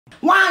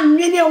One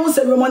minute who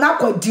say Romana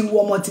kwadi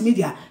wo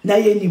multimedia na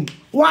yenim.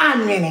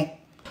 1 minute.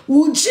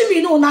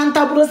 Ujimi no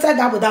nanta bro said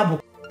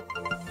double.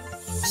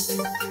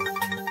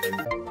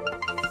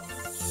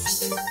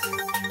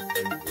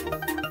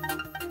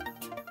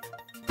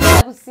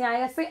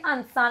 I say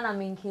answer na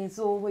minkin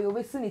so we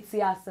obesini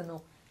ti ase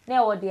no.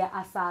 Na e de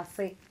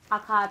asase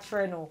aka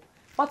treno.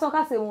 But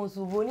oka say won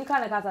so boni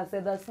kan ka say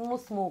there's no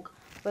smoke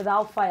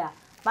without fire.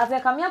 But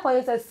the Kamia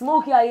Koyo says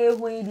smoke here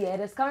it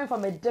is coming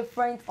from a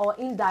different or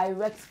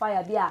indirect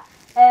fire. There,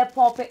 air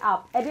popping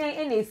up. And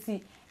then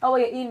NAC, our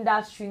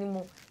industry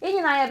anymore.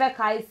 In I ever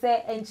kai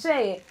say and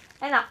share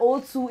and a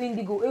O2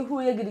 indigo.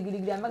 Who ye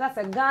giddy. I'm going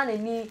to gun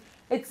and me.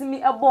 It's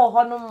me a ball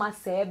honor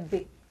myself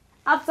big.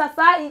 After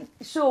that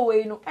show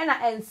we no and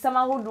I and some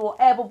who do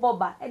ever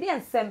boba. And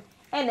then some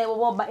and never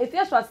boba. If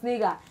you're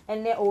Schwarzeneger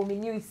and they owe me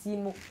new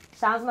simu.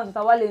 Chance not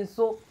to Wale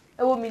so.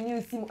 Ewo me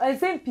new sim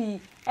SMP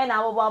and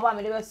our baba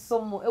me dey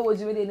some ewo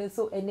jime dey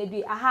so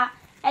enedi aha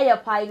eya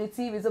pai no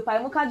TV so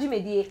pai mo ka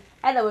jime dey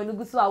and we no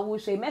guso awo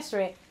hwe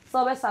mesre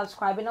so be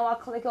subscribe na wa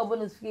click on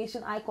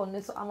notification icon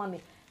ne so ama me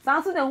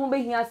sanso na hu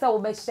be hia se wo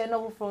be share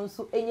no from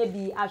so enye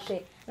bi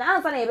ahwe na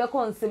ansa na ye be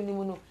konsem ni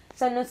mu no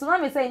se no so na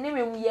me say ne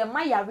mu ye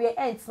ma yare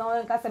ent na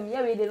won ka se me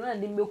ye we dey no na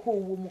dey me ko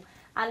wo mu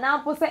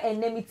ana po se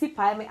enemity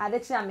pai me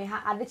adechi ame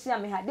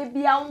ha de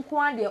bia nko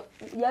ade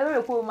ye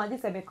we ko ma de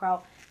se be crowd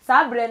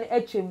Sabren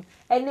etwem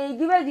ene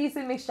give this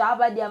mixture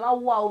aba dia ma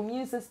wo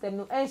immune system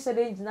no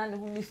enhyede ngina ne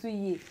ho ni so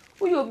yie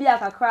uyo obi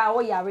akakra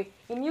wo yare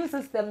immune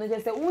system no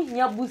je se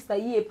uhia booster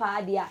yie pa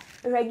dia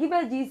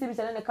give this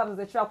mixture ne comes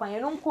the trap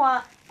kwan no nko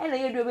a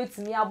ene ye do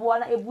betimi abo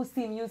na e boost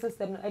immune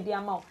system no e dia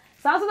ma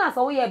sanso na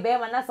so wo ye be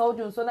ma na so wo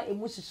junso na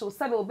emu hihyo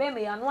sabe obe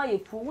me ya no aye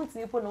pu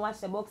wutimi po no wa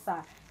hye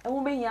boxer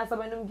ehu be hia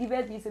sabe no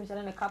give this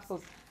mixture ne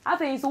capsules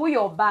after so wo ye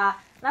oba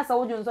na sa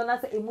wo junso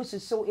na sa emu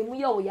hihyo emu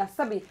ye wo ya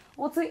sabe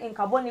wote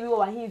nkaboni bi wo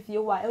wa himfie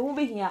ho a ehu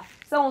be hia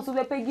se won so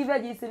be pe give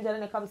this mixture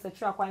ne capsules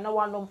trap kwan na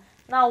wanom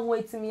na wo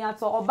etimi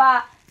ato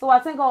oba so I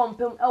think on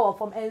pem e wo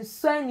from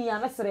ensani a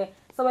mesere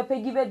so be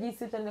pe give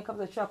this mixture ne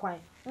capsules trap kwan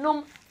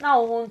nom na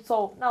wo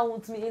nto na wo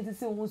ntimi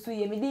entisi wo so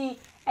ye medi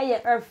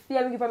eye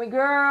Afia me from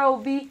girl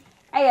be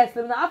yes,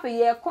 na after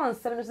year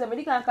concept no say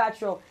medical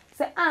culture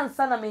say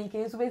answer na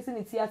menkin so be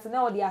ni tiate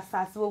na wo de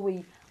asase wo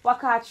we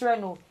waka akere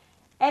no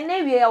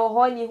ene wie wo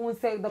ho ni hu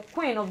say the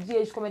queen of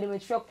GH comedy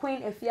mature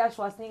Queen Afia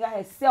Schwarzeneger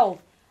herself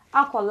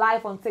call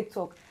live on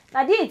TikTok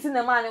na dey tin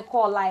na man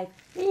call live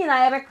ni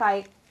na ye be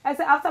kai I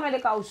say after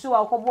medical show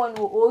akobo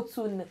no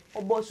O2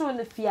 obo show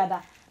no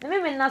fiada na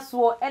me na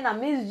so e na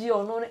Miss G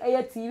ono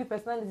eye TV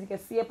personality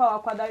kese pa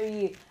wakwadare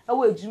ye e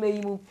wo adwuma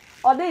yi mu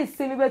o dey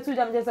semi betu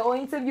jam je say o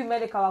interview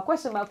medical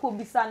question ba ko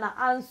bisa na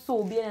answer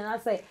obi na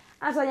say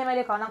answer ya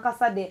medical na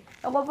kasa de e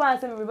go fa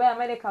answer me ba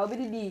medical obi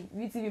di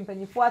VTV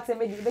mpanifo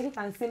ateme di be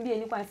kan sem bi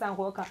eni kwan san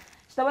ko ka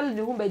chitabale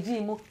de hu ba gi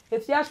mu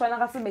Afia Schwa na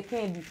kasa be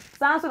kan bi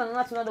san so na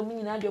na to na do mu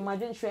nyina de o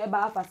madwen hwe e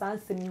ba afa san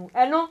sem ni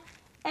eno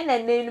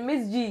ene no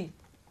Miss G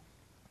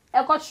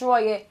e ko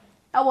troye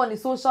I want the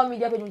social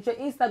media page, which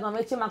Instagram,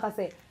 which you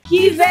say.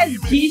 Give us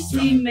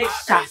GC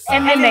mixture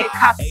and a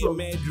capsule.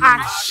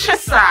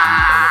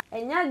 Shatta.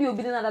 And ya do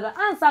be another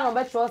answer no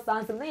better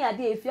answer. Then ya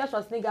dey Afia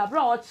Schwarzeneger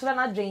bro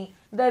children drain.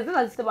 There's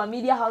a system of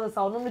media houses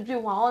or no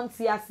dream one on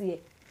TRC.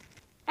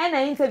 And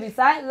an interview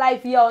side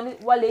live here on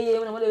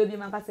Wale when be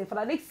man say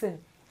for Dixon.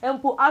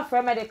 And put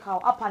Afia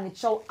medical up on the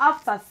show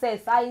after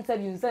says I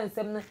interviews and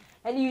seven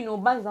and you know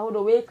banks are the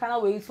way can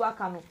away to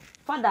akano.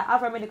 Father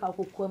Afia medical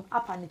could come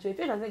up on the show. If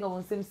you think I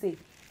want same say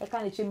I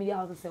can't change media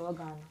houses say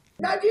Ghana.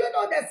 Now, do you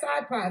know the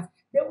sad part?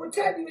 They will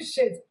tell you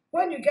shit.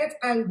 When you get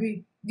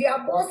angry, their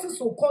bosses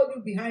will call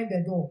you behind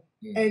the door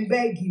and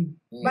beg you.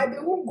 But they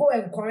won't go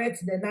and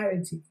correct the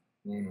narrative.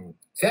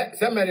 Say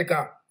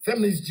America, say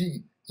Miss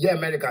G, yeah,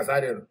 America,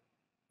 I don't know.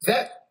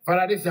 Say,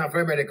 Paradise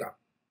for America.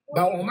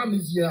 But my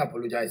Miss G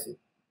apologize.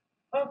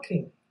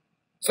 Okay.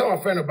 So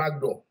a friend of back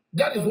door.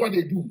 That is what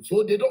they do.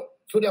 So they don't,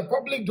 so the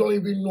public don't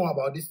even know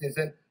about this thing.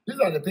 And these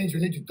are the things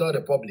you need to tell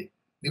the public.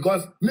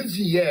 Because Miss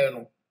G, yeah, you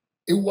know,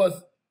 it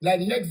was like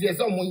next year,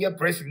 someone get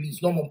press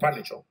release, no more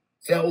punish.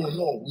 Say, oh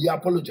no, we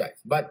apologize.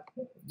 But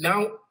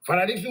now,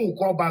 Paradise will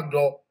call back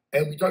door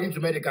and we're talking to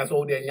medicals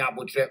all day. And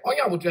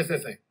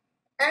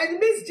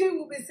Miss G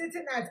will be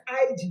sitting at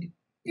IG,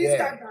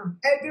 Instagram,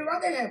 and be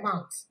running her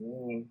mouth.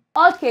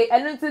 Okay,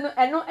 and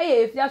no,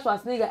 Afia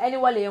Schwarzeneger,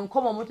 anyone in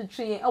common to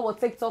train our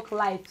TikTok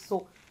live.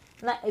 So,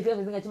 not if you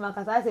have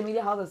because I say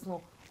media houses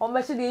no. Or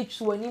measure the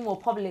issue any more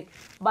public,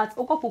 but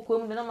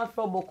Okokukum, the number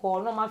for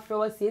Boko, no matter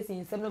what says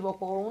in 7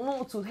 Boko,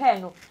 no to her,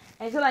 no,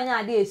 and so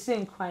I did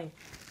same crime.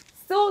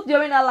 Still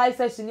during our live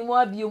session, in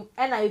more view,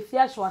 and I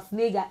fear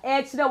Schwarzenegger,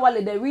 actually,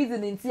 while the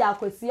reason in Tia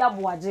Quesia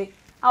Boaje,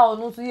 our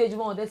no to age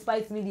more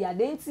despite media,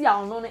 then see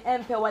our non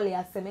emperor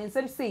as and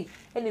some say,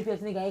 and if you're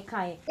nigga,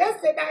 kind.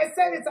 Yesterday I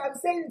said it, I'm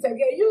saying it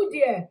again. You,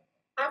 dear,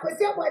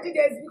 Quesia Boaje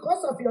is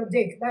because of your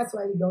dick. That's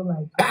why you don't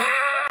like it.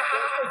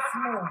 It's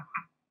small.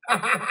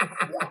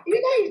 Yeah,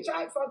 you know, you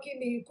tried fucking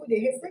me, you could.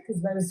 His dick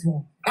is very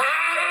small.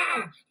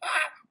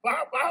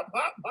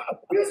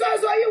 You saw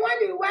so you when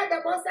you wear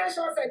the monster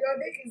shorts and your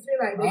dick is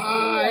like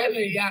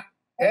this. Yeah.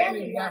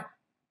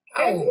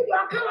 And you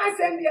can't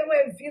send me away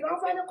if you don't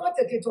find a cut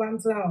it one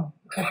town.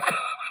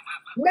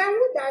 Now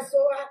that's so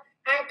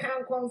I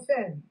can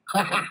confirm.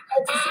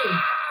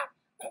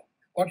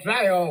 Or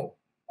try oh.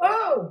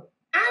 Oh,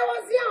 I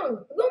was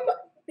young.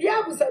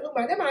 Yeah, was a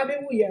lumber. Them have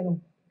been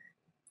young.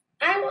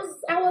 I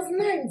was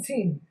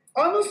 19.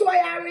 Almost why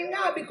I ring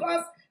out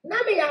because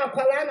now me are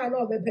Kalana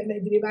no be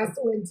penedri but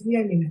so went me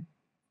anyway.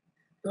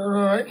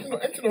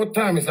 It's no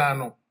time is I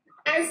know.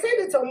 I said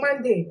it on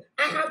Monday.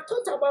 I have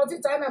thought about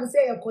it and I'm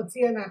saying a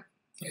Cotiana.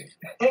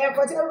 A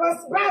Cotiana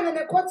was brand and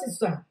a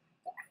Cotisra.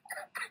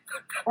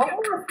 Oh, I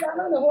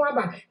don't know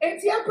about it.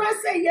 It's your press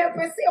say, yeah,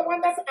 press say,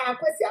 one that's a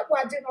question.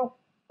 What you know,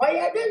 or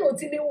you don't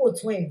know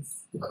twins.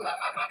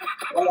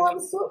 Oh, I'm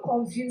so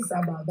confused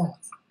about that.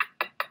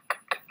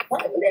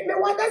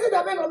 What does it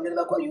happen on the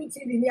local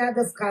UTV near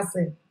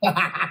discussing?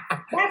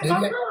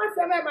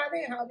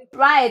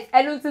 Right,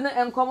 I don't know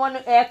and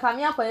common air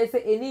coming up and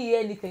say any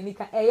year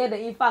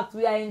in fact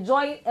we are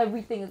enjoying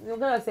everything. You're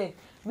gonna say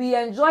we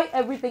enjoy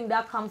everything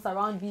that comes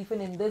around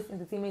beefing in this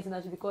entertainment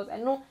industry because I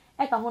know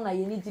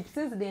you need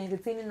since they're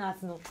entertaining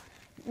us. No,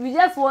 we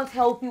just want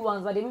healthy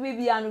ones, but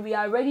maybe and we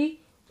are ready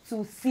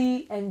to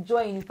see,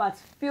 enjoy, in fact,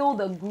 feel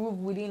the groove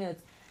within it.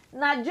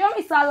 Now,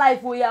 during our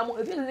life, we are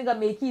if you think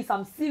making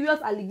some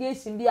serious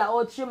allegations, they are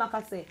all true.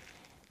 Say,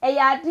 a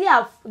idea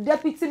of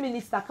deputy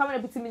minister,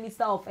 current deputy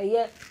minister of a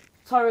year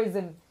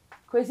tourism,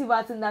 creative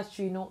arts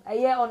industry, a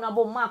year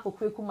honorable Mark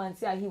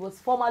Okwekumantia. He was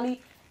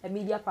formerly a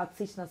media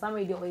practitioner,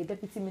 somebody or a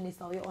deputy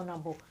minister or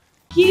honorable.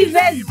 Give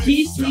us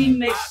GC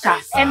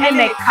mixture and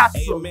a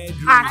capsule.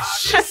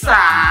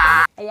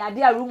 Shatta. A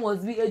idea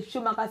rumors be a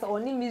Schumacher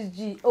only Miss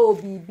G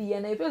OBB,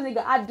 and if you think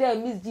idea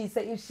Miss G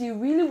say if she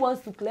really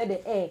wants to clear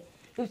the air,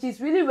 if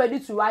she's really ready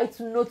to write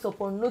notes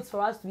upon notes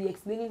for us to be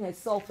explaining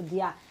herself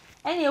there,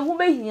 and you who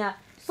be here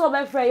so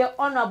be free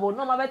honorable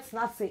no matter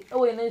not say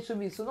oh you should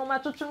be so no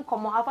matter to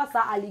come after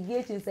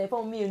allegations say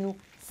for me no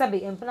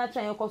sabi empena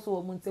chan yokoso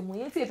wo muntemu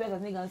yenti efe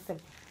as nigga nsem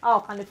how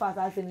can the fast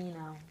as me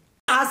now.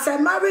 As a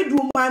married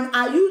woman,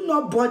 are you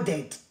not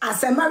bothered?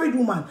 As a married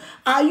woman,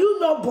 are you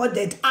not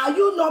bothered? Are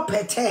you not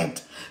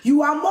perturbed?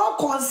 You are more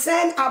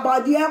concerned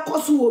about the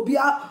Ekosu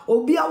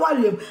Obia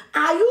Warium.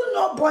 Are you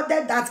not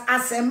bothered that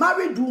as a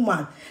married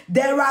woman,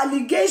 there are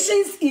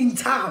allegations in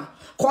town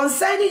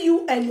concerning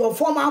you and your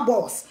former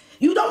boss?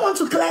 You don't want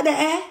to clear the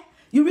air?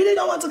 You really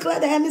don't want to clear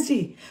the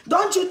MSG?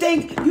 Don't you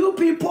think you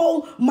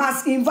people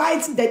must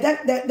invite the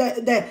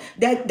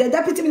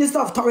Deputy Minister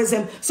of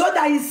Tourism so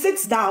that he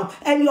sits down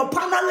and your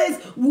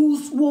panelists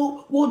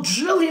will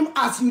drill him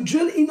as you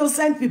drill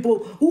innocent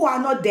people who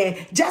are not there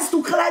just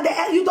to clear the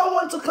air? You don't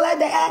want to clear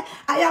the air?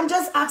 I am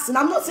just asking.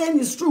 I'm not saying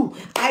it's true.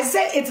 I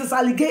say it is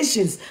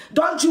allegations.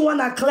 Don't you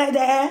want to clear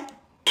the air?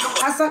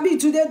 Asabi,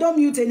 today don't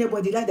mute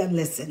anybody. Let them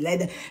listen. Let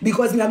them,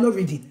 because me, I'm not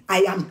reading.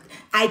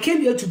 I came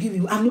here to give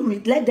you. I'm not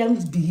reading. Let them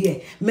be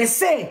here. Me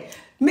say,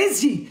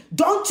 Miss G,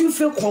 don't you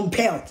feel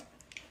compelled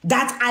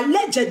that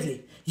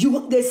allegedly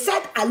they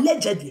said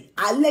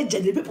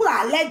allegedly people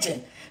are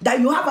alleging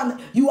that you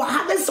are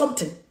having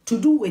something to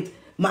do with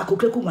Mark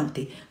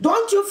Okwekumantia.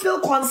 Don't you feel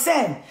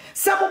concerned?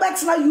 Some of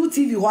us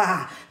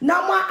UTV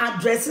now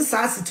addresses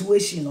our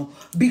situation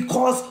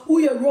because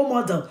we are role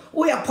model,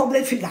 we are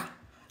public figure.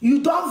 You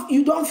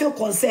don't feel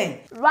concerned.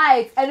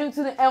 Right, and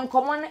into the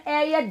common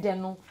area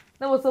deno.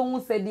 There was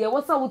someone said there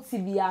was a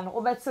Tibiano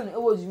over turn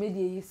was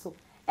media so.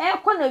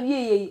 Kwana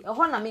ye a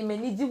hona me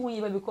many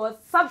jibu because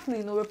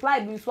subtly no reply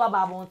being swab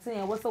on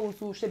and was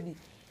so should be.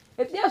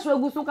 If there's a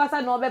good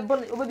suka no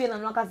be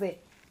and like I say,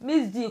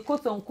 Miss G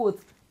quote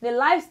unquote, the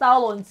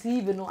lifestyle on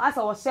TV no as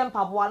I was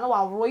shempa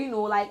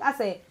no like I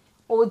say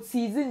old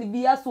season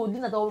be as so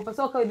dinner over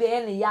person be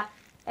any ya.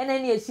 And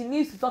then she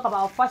needs to talk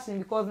about fashion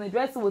because the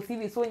dress was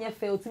TV so near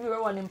failed to be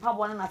one in pub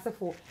one and as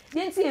for.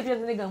 Didn't see if you're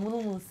nigga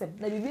moon sem.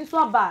 Now you've been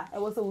so bad, I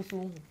was so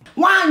soon.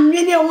 1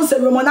 minute was a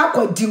Romana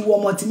could do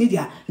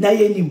multimedia. Now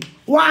you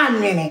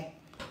 1 minute.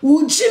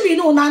 Would Jimmy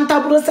no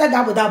Nantabro said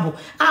double?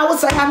 I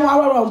was a hand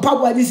on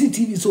pub where this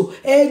TV so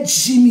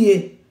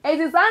Jimmy. It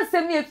is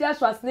answer me if Afia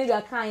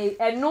Schwarzeneger can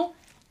and no.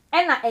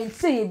 And I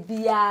say,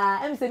 dear,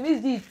 I'm saying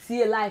Miss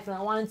G life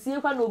now. One see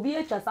you can no be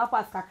a chas up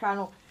as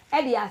Cacano.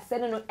 Eddie are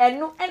sending no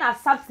and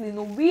subtly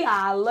no we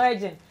are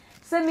allergic.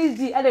 Send Miss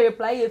G Eddie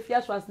reply if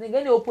Afia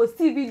Schwarzeneger no post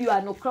video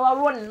and no crowd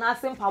running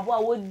nothing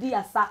pabua would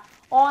dear sir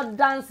all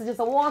dance just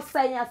a war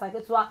saying as I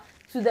get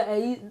to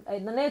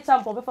the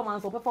nature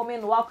performance or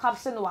performing while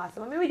caption was.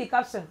 Maybe the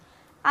caption.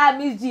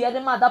 Miss G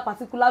Eddie that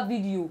particular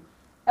video.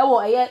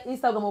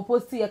 Instagram or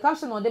post a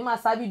caption on the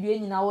master video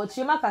in our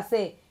Chimaka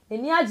say.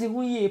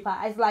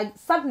 It's like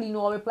suddenly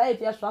no reply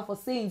if you're for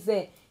saying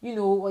say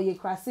or you're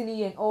crashing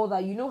and all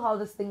that. You know how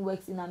this thing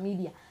works in our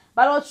media.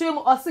 But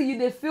also you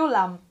they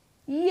feel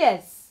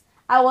yes,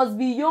 I was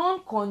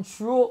beyond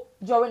control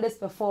during this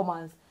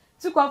performance.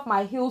 Took off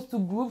my heels to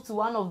groove to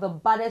one of the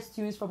baddest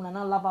tunes from Nana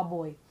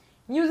Loverboy.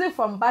 Music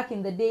from back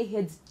in the day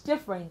hits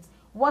different.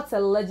 What a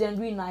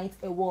legendary night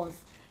it was.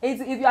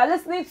 If you are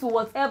listening to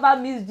whatever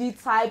Miss G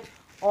typed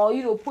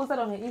or posted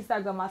on her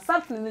Instagram,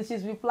 subtly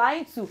she's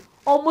replying to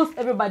almost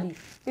everybody.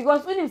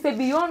 Because when you say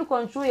beyond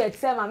control, you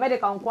tell my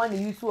medical and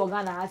use to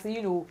organa, I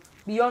say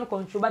beyond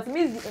control. But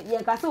Miss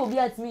yeah, can say will be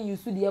at me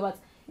use to the but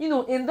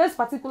in this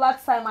particular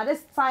time, at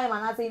this time,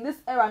 and I say in this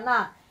era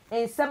now,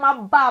 and say my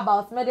bar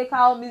about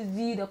medical Miss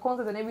G, the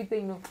content and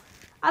everything.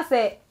 I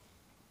say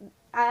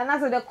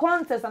the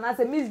contest, and I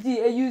say Miss G,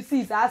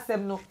 AUC, so I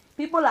said no.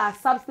 People are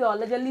subtly or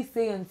allegedly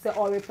saying say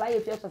or reply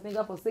if you're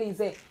Schwarzenegger for saying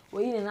say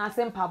we're in an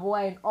same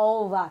paboa and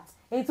all that.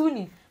 And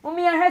tuning.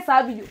 Mommy, I heard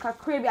some video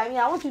crazy. I mean,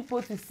 I want you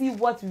people to see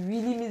what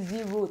really Miss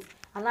G wrote.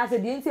 And I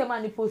said the entire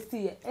man post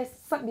here. It's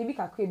some baby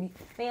crazy.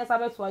 Then you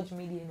start to watch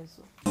media and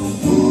so.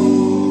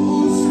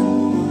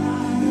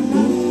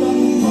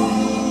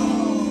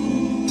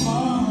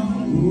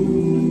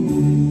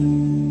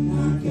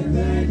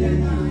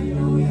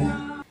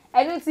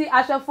 And you see,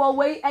 I shall fall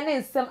away and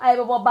then some I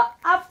but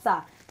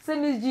after. Say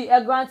Miss G,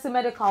 a grant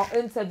medical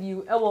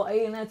interview. A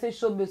United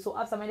show so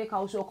after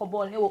medical show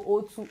called and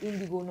O2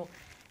 Indigo no.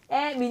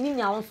 Meaning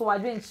ya also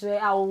adventure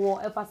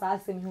our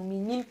emphasize him who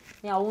meaning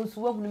ya won't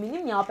work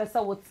meaning ya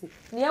pesa what it.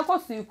 Near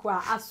cost you cry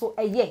aso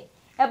a ye.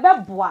 A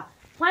beboa.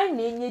 Why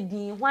name ye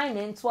dean, why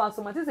name to us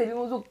so much as if you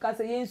was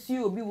cast against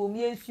you be wom,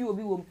 yes, you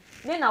be wom.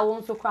 Then I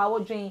won't so cry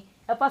what drain.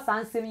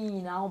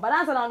 Now, but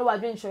answer on the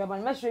adventure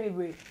about measure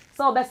brave.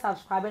 So best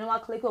subscribe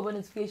and click over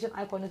notification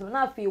icon. It will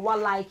not feel what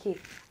like it.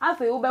 I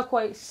feel Uber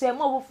quite share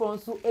more from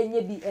so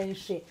any be and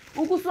share.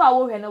 Ukusu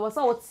awo and was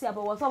all see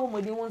about what's all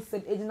more than one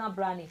said Edina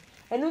Branny.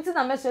 And nothing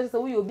a message so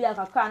we will be a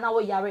car now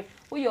yare.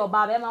 We your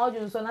baby, my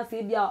audience on a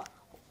say be out.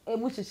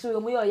 Much show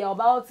me your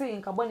about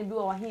in Caboni Bill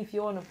or him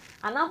Fiona.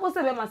 And I'm supposed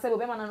to be myself,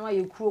 be man and why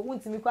you crew,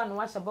 won't me and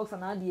wash a box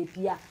and add the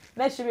API.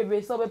 Measure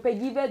brave so pay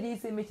give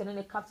this image and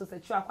the capsules a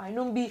trap. I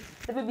know be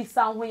the be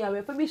sound when you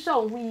are be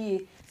show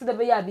we so the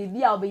baby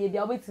I'll be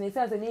the waiting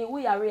says and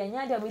we are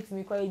and you're waiting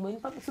me call you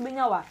to be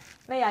now.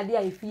 May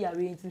idea if you are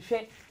ready to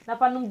share.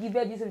 Napanum give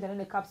this image and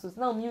the capsules.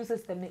 Now immune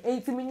system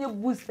 80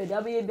 million boosted.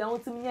 I'll be down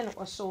to me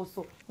or show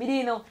so. Me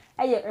didn't know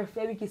a year if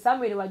every kiss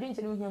somebody were doing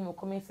to him or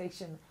comment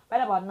section.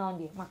 Right about now,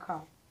 dear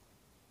Macau.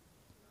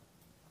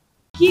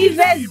 Give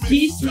us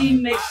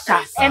GC mixture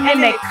and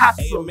then a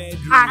capsule.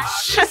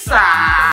 Shatta.